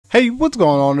Hey, what's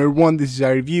going on everyone, this is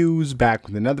iReviews back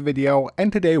with another video,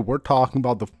 and today we're talking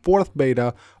about the 4th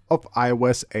beta of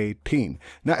iOS 18.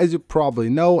 Now, as you probably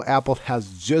know, Apple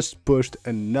has just pushed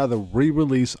another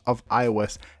re-release of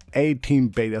iOS 18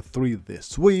 beta 3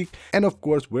 this week, and of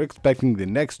course we're expecting the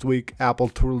next week Apple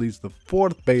to release the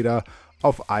 4th beta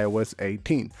of iOS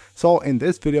 18. So in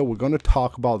this video we're going to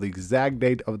talk about the exact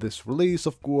date of this release,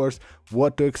 of course,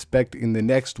 what to expect in the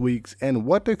next weeks, and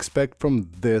what to expect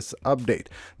from this update.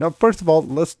 Now first of all,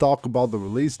 let's talk about the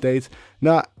release dates.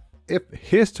 Now if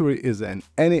history is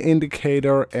any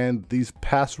indicator and these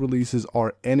past releases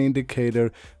are any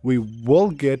indicator, we will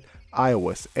get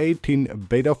iOS 18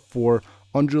 beta 4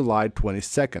 on July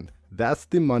 22nd. That's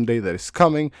the Monday that is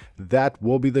coming. That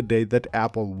will be the date that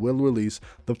Apple will release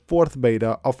the 4th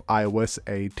beta of iOS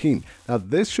 18. Now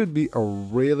this should be a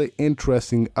really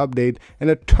interesting update and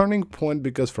a turning point,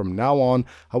 because from now on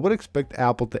I would expect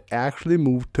Apple to actually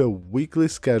move to a weekly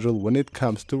schedule when it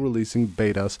comes to releasing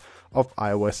betas of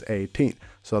iOS 18.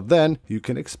 So then you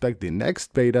can expect the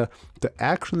next beta to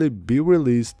actually be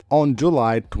released on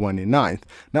July 29th.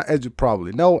 Now, as you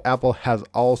probably know, Apple has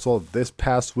also this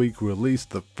past week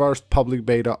released the first public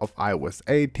beta of iOS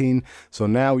 18. So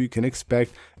now you can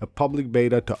expect a public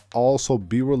beta to also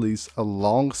be released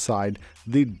alongside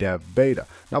the dev beta.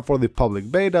 Now for the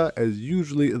public beta, as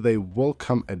usually they will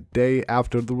come a day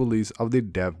after the release of the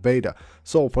dev beta.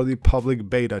 So for the public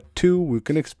beta 2, we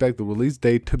can expect the release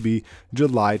date to be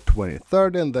July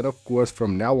 23rd, and then of course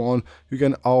from now on you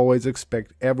can always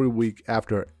expect every week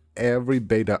after every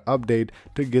beta update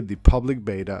to get the public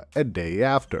beta a day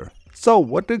after. So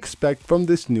what to expect from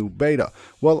this new beta?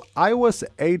 Well, iOS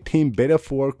 18 beta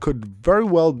 4 could very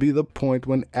well be the point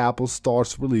when Apple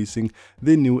starts releasing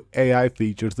the new AI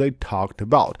features they talked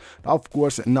about. Now, of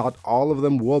course, not all of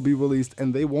them will be released,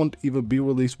 and they won't even be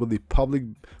released with the public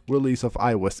release of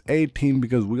iOS 18,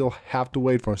 because we'll have to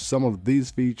wait for some of these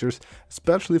features,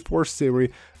 especially for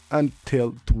Siri,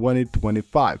 until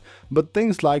 2025. But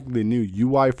things like the new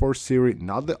UI for Siri,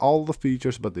 not all the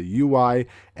features but the UI,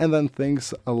 and then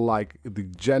things like the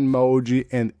Genmoji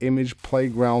and image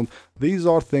playground, these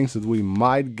are things that we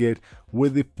might get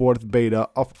with the 4th beta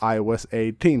of iOS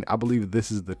 18. I believe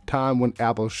this is the time when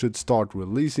Apple should start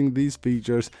releasing these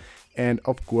features and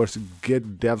of course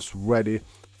get devs ready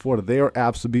for their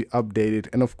apps to be updated,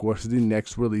 and of course the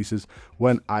next releases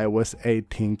when iOS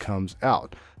 18 comes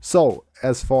out. So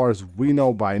as far as we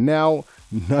know by now,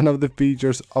 none of the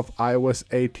features of iOS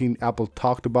 18 Apple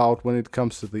talked about when it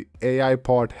comes to the AI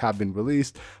part have been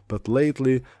released, but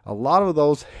lately a lot of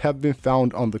those have been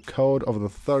found on the code of the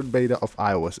 3rd beta of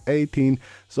iOS 18,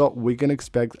 so we can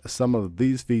expect some of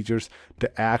these features to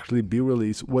actually be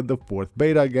released with the 4th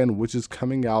beta again, which is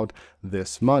coming out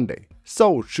this Monday.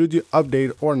 So should you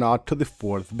update or not to the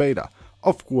 4th beta?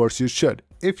 Of course you should.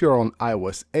 If you're on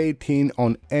iOS 18,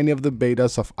 on any of the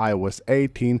betas of iOS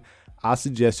 18, I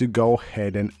suggest you go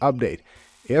ahead and update.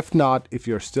 If not, if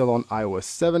you're still on iOS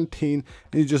 17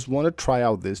 and you just want to try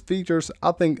out these features,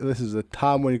 I think this is a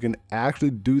time when you can actually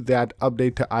do that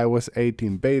update to iOS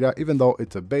 18 beta. Even though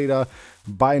it's a beta,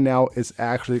 by now it's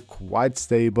actually quite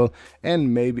stable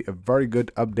and maybe a very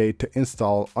good update to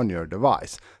install on your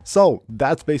device. So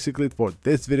that's basically it for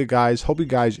this video, guys. Hope you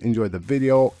guys enjoyed the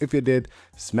video. If you did,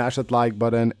 smash that like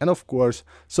button and of course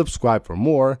subscribe for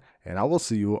more, and I will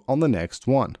see you on the next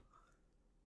one.